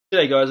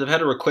G'day guys, I've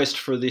had a request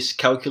for this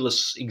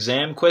calculus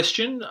exam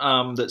question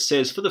that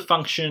says for the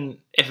function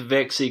f of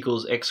x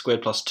equals x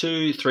squared plus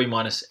 2, 3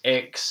 minus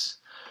x,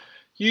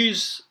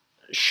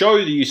 show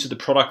the use of the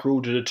product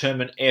rule to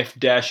determine f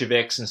dash of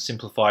x and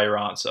simplify your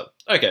answer.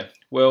 Okay,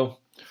 well,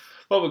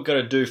 what we've got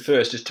to do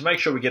first is to make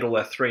sure we get all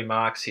our 3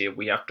 marks here,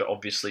 we have to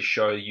obviously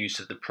show the use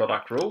of the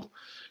product rule.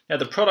 Now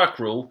the product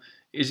rule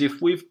is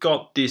if we've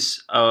got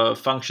this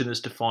function that's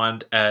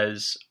defined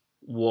as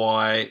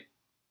y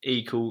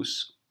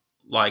equals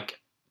like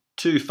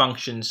two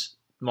functions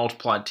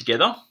multiplied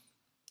together,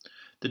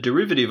 the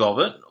derivative of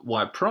it,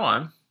 y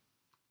prime,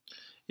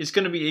 is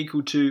going to be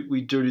equal to,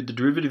 we do the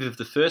derivative of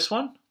the first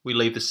one, we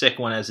leave the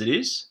second one as it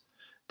is,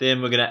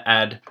 then we're going to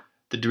add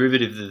the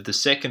derivative of the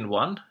second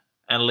one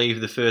and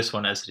leave the first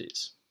one as it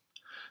is.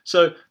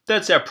 So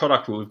that's our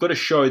product rule. We've got to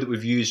show that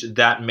we've used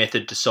that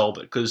method to solve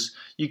it, because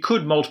you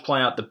could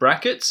multiply out the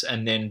brackets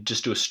and then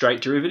just do a straight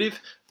derivative,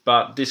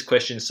 but this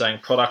question is saying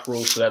product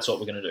rule, so that's what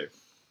we're going to do.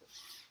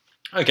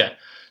 Okay,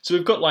 so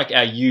we've got like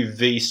our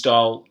UV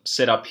style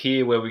set up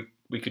here where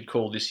we could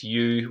call this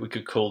U, we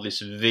could call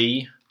this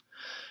V.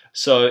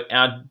 So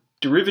our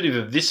derivative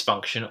of this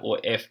function,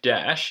 or f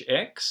dash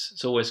x,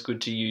 it's always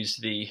good to use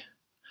the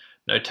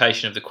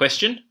notation of the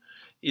question,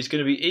 is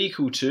going to be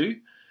equal to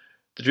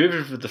the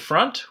derivative of the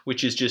front,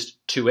 which is just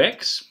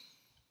 2x,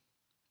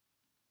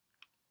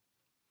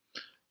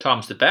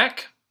 times the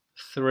back,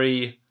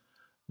 3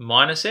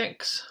 minus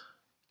x,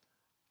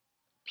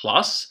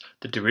 plus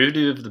the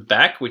derivative of the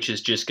back, which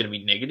is just going to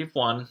be negative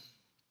 1,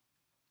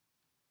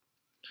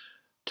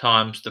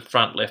 times the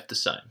front left the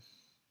same.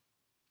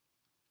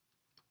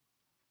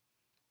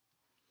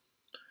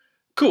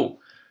 Cool.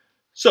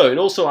 So it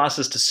also asks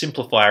us to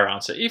simplify our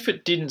answer. If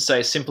it didn't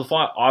say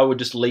simplify, I would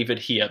just leave it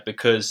here,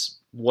 because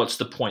what's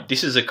the point?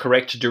 This is a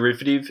correct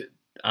derivative,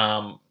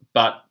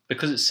 but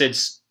because it said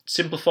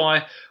simplify,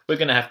 we're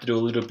going to have to do a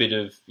little bit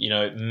of,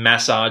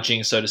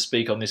 massaging, so to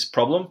speak, on this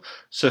problem.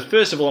 So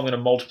first of all, I'm going to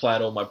multiply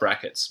out all my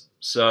brackets.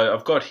 So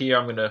I've got here,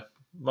 I'm going to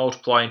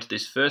multiply into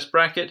this first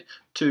bracket.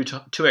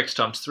 2x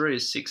times 3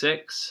 is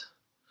 6x.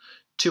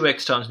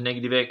 2x times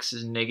negative x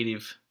is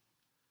negative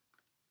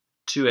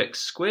 2x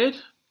squared.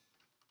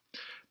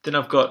 Then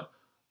I've got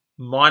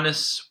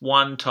minus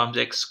 1 times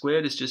x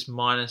squared is just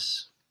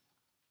minus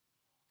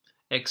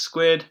x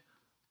squared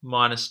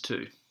minus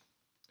 2.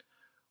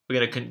 We're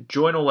going to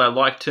conjoin all our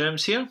like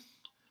terms here,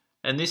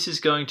 and this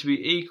is going to be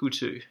equal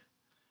to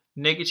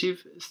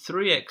negative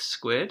 3x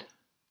squared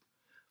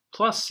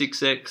plus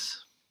 6x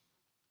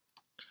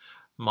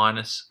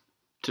minus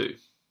 2.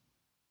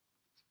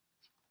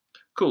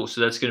 Cool, so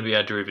that's going to be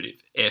our derivative,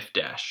 f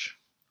dash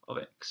of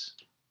x.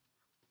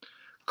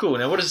 Cool,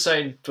 now what does it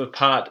say for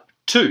part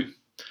 2?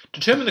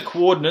 Determine the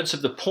coordinates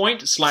of the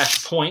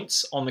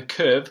point/points on the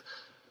curve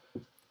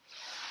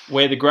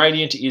where the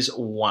gradient is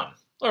 1.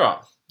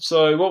 Alright,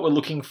 so what we're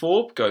looking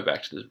for, go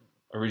back to the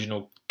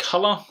original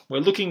colour, we're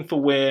looking for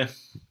where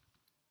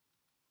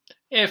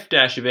f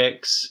dash of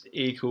x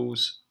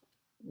equals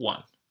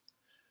 1.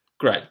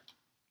 Great.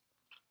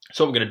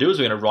 So what we're going to do is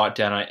we're going to write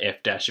down our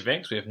f dash of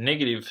x. We have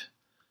negative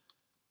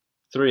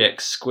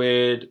 3x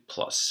squared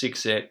plus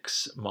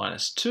 6x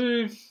minus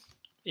 2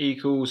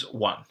 equals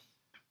 1.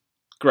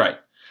 Great.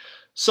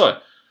 So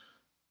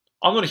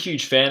I'm not a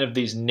huge fan of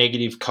these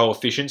negative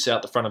coefficients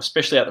out the front of,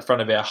 especially out the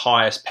front of our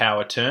highest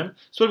power term.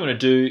 So what I'm going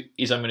to do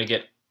is I'm going to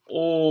get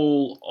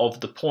all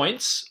of the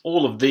points,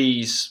 all of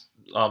these,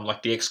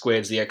 like the x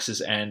squareds, the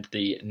x's, and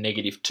the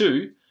negative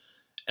 2,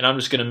 and I'm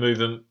just going to move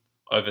them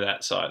over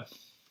that side.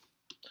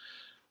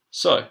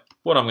 So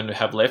what I'm going to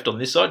have left on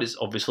this side is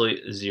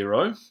obviously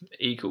 0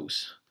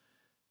 equals.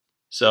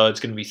 So it's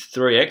going to be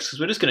 3x, because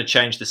we're just going to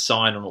change the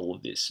sign on all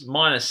of this.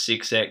 Minus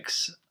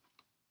 6x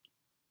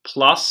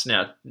plus,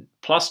 now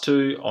plus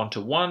 2 onto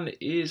 1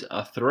 is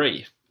a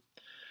 3.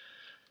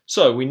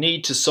 So we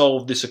need to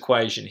solve this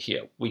equation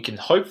here. We can,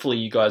 hopefully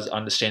you guys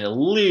understand a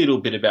little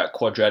bit about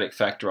quadratic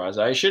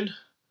factorization.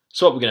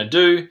 So what we're going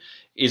to do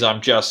is I'm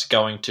just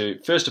going to,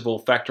 first of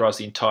all, factorize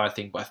the entire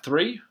thing by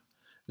 3.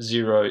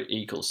 0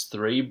 equals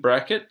 3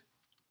 bracket,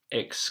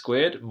 x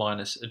squared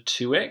minus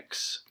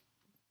 2x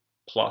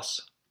plus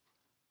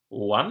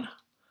 1.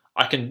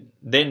 I can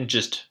then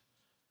just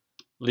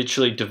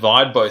literally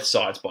divide both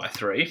sides by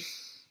 3.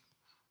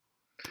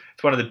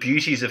 It's one of the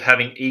beauties of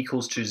having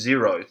equals to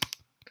 0,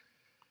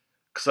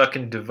 because I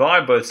can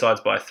divide both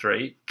sides by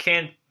 3,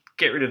 can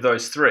get rid of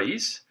those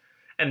 3's,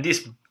 and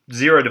this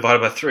 0 divided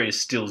by 3 is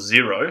still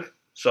 0,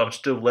 so I'm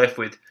still left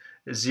with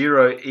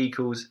 0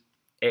 equals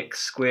x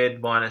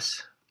squared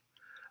minus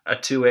a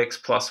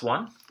 2x plus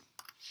 1.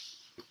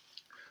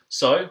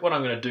 So what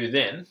I'm going to do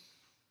then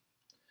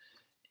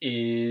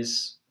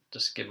is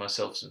just give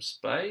myself some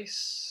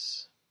space.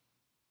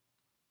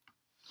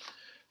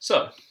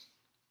 So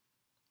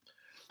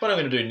what I'm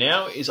going to do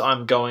now is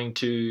I'm going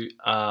to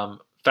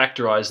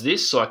factorize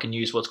this so I can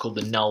use what's called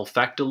the Null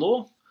Factor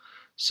Law.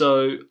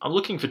 So I'm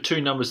looking for two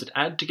numbers that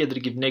add together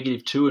to give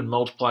negative 2 and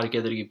multiply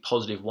together to give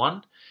positive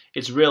 1.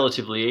 It's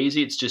relatively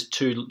easy, it's just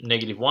two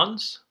negative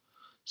 1's.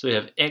 So we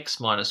have x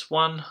minus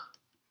 1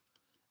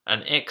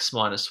 an x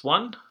minus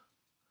 1,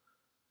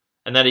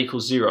 and that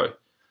equals 0.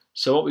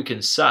 So what we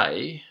can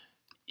say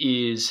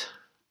is,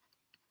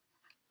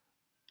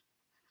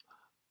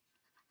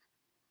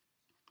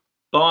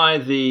 by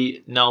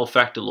the Null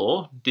Factor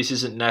Law, this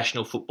isn't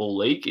National Football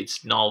League,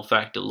 it's Null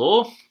Factor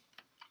Law,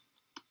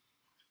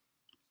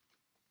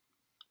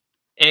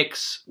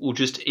 x will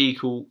just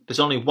equal, there's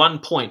only 1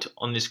 point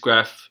on this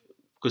graph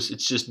because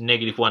it's just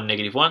 -1,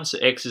 -1, so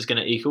x is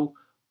going to equal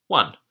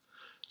 1.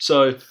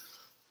 So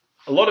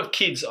a lot of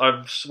kids,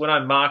 when I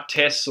mark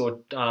tests or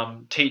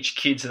teach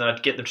kids and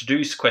I'd get them to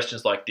do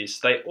questions like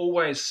this,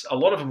 a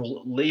lot of them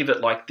will leave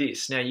it like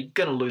this. Now you're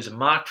going to lose a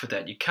mark for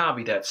that. You can't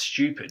be that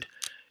stupid.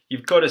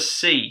 You've got to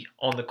see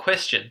on the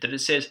question that it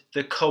says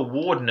the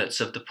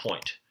coordinates of the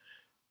point.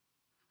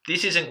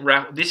 This isn't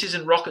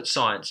rocket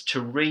science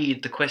to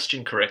read the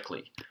question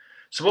correctly.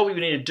 So what we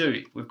need to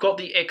do, we've got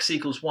the x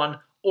equals 1.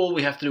 All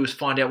we have to do is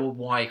find out what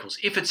y equals.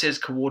 If it says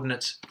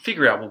coordinates,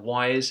 figure out what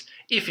y is.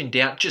 If in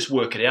doubt, just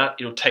work it out.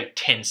 It'll take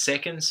 10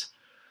 seconds.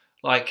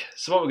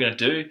 So what we're going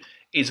to do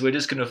is we're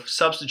just going to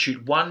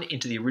substitute 1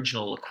 into the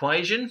original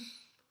equation.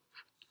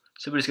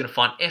 So we're just going to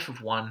find f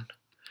of 1,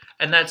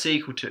 and that's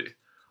equal to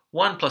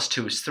 1 plus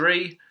 2 is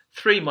 3,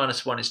 3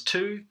 minus 1 is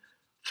 2,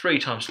 3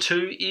 times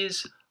 2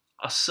 is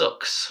a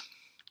 6.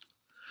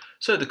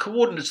 So the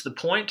coordinates of the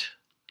point,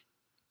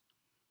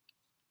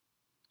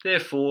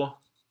 therefore,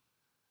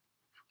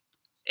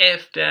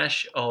 f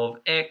dash of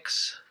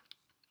x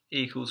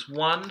equals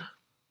 1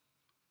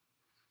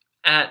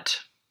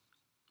 at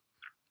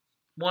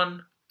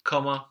 1,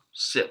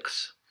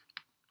 6.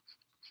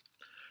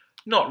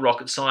 Not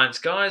rocket science,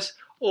 guys.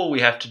 All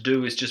we have to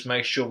do is just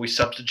make sure we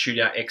substitute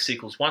our x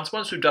equals 1.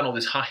 Once we've done all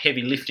this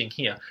heavy lifting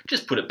here,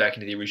 just put it back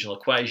into the original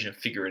equation and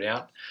figure it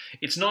out.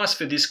 It's nice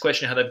for this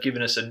question how they've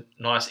given us a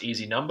nice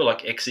easy number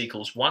like x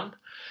equals 1,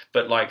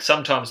 but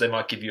sometimes they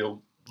might give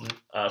you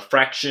a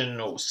fraction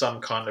or some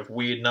kind of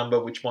weird number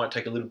which might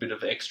take a little bit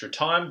of extra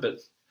time, but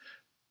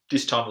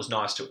this time was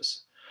nice to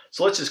us.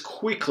 So let's just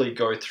quickly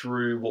go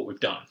through what we've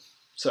done.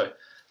 So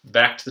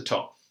back to the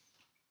top.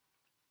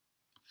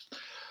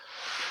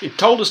 It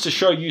told us to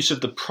show use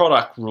of the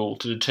product rule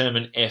to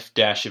determine f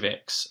dash of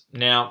x.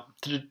 Now,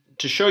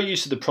 to show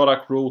use of the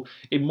product rule,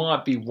 it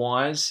might be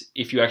wise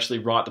if you actually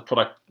write the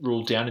product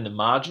rule down in the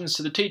margins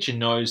so the teacher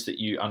knows that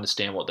you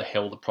understand what the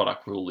hell the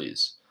product rule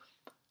is.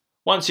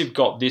 Once you've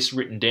got this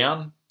written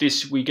down,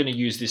 we're going to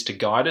use this to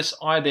guide us.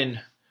 I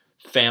then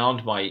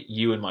found my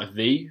u and my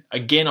v.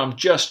 Again, I'm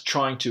just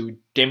trying to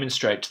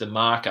demonstrate to the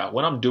marker.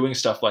 When I'm doing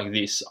stuff like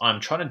this, I'm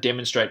trying to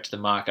demonstrate to the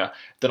marker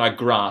that I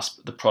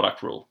grasp the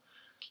product rule.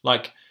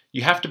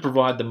 You have to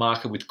provide the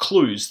marker with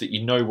clues that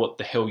you know what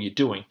the hell you're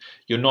doing.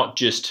 You're not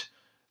just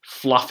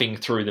fluffing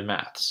through the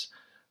maths.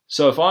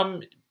 So if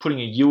I'm putting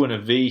a u and a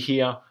v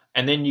here,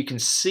 and then you can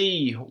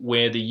see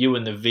where the u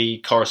and the v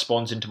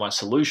corresponds into my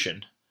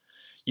solution,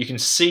 you can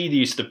see the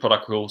use of the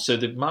product rule. So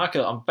the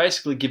marker, I'm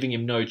basically giving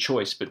him no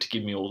choice but to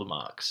give me all the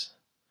marks.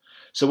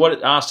 So what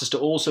it asked us to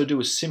also do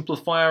is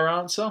simplify our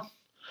answer.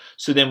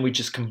 So then we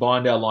just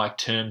combined our like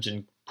terms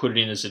and put it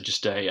in as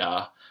just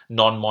a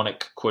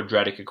non-monic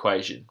quadratic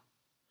equation.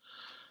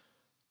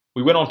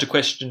 We went on to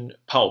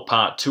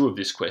part 2 of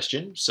this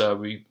question. So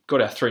we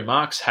got our 3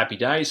 marks, happy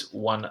days,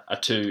 1, a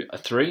 2, a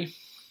 3.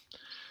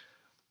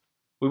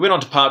 We went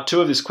on to part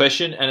 2 of this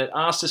question and it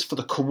asked us for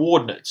the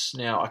coordinates.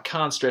 Now, I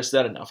can't stress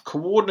that enough.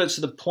 Coordinates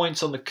are the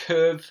points on the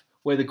curve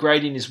where the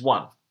gradient is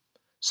 1.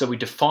 So we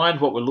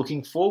defined what we're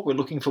looking for. We're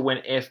looking for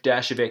when f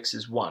dash of x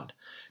is 1.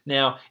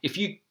 Now, if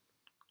you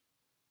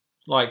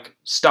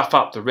stuff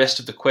up the rest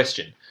of the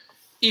question,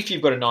 if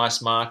you've got a nice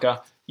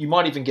marker, you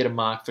might even get a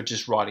mark for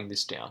just writing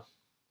this down,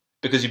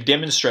 because you've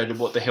demonstrated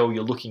what the hell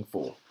you're looking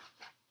for.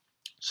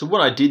 So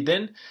what I did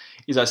then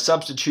is I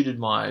substituted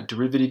my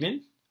derivative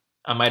in.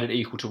 I made it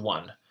equal to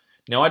 1.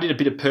 Now I did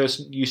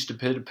used a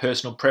bit of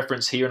personal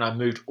preference here, and I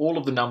moved all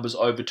of the numbers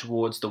over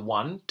towards the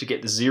 1 to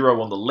get the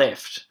 0 on the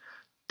left.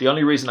 The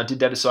only reason I did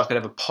that is so I could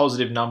have a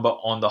positive number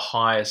on the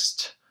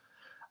highest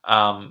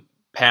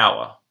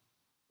power,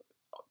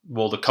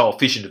 well, the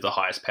coefficient of the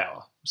highest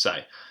power,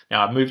 say.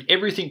 Now I moved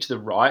everything to the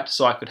right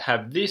so I could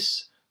have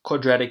this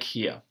quadratic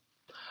here.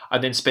 I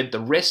then spent the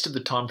rest of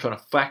the time trying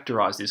to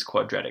factorize this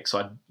quadratic. So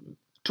I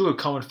took a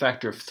common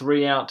factor of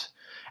 3 out,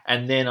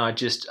 and then I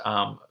just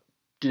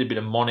did a bit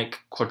of monic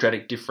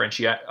quadratic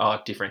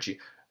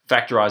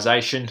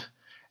factorization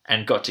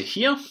and got to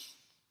here.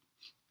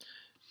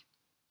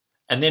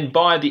 And then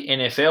by the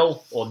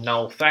NFL, or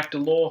Null Factor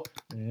Law,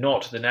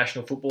 not the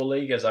National Football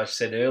League, as I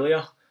said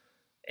earlier,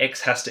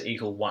 x has to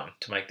equal 1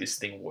 to make this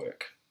thing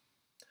work.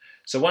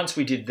 So once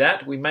we did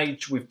that,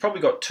 we've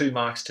probably got 2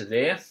 marks to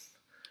there.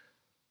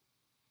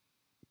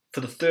 For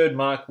the 3rd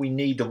mark, we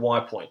need the y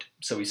point.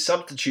 So we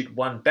substitute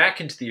 1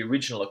 back into the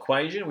original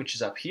equation, which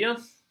is up here,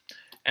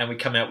 and we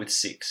come out with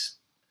 6.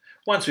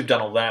 Once we've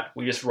done all that,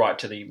 we just write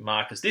to the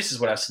markers. This is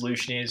what our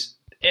solution is.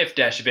 F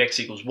dash of x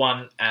equals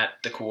 1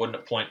 at the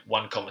coordinate point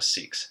 1,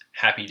 6.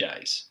 Happy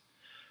days.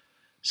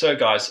 So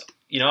guys,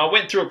 I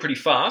went through it pretty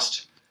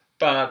fast,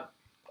 but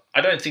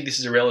I don't think this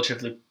is a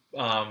relatively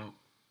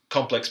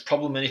complex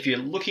problem, and if you're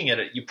looking at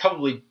it,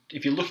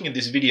 if you're looking at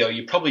this video,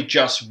 you probably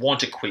just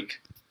want a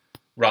quick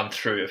run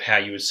through of how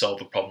you would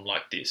solve a problem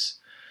like this.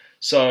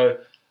 So,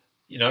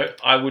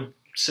 I would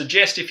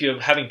suggest if you're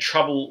having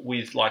trouble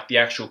with like the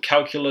actual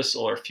calculus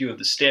or a few of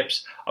the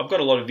steps, I've got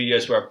a lot of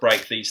videos where I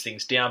break these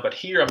things down, but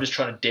here I'm just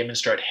trying to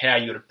demonstrate how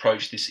you would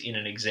approach this in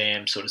an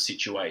exam sort of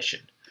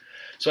situation.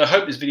 So I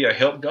hope this video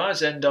helped,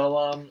 guys, and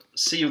I'll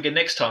see you again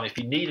next time. If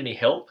you need any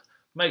help,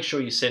 make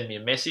sure you send me a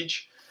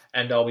message,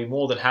 and I'll be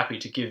more than happy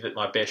to give it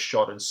my best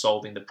shot in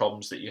solving the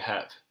problems that you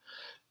have.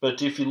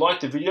 But if you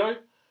liked the video,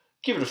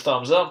 give it a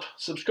thumbs up,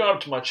 subscribe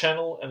to my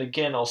channel, and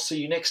again, I'll see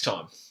you next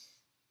time.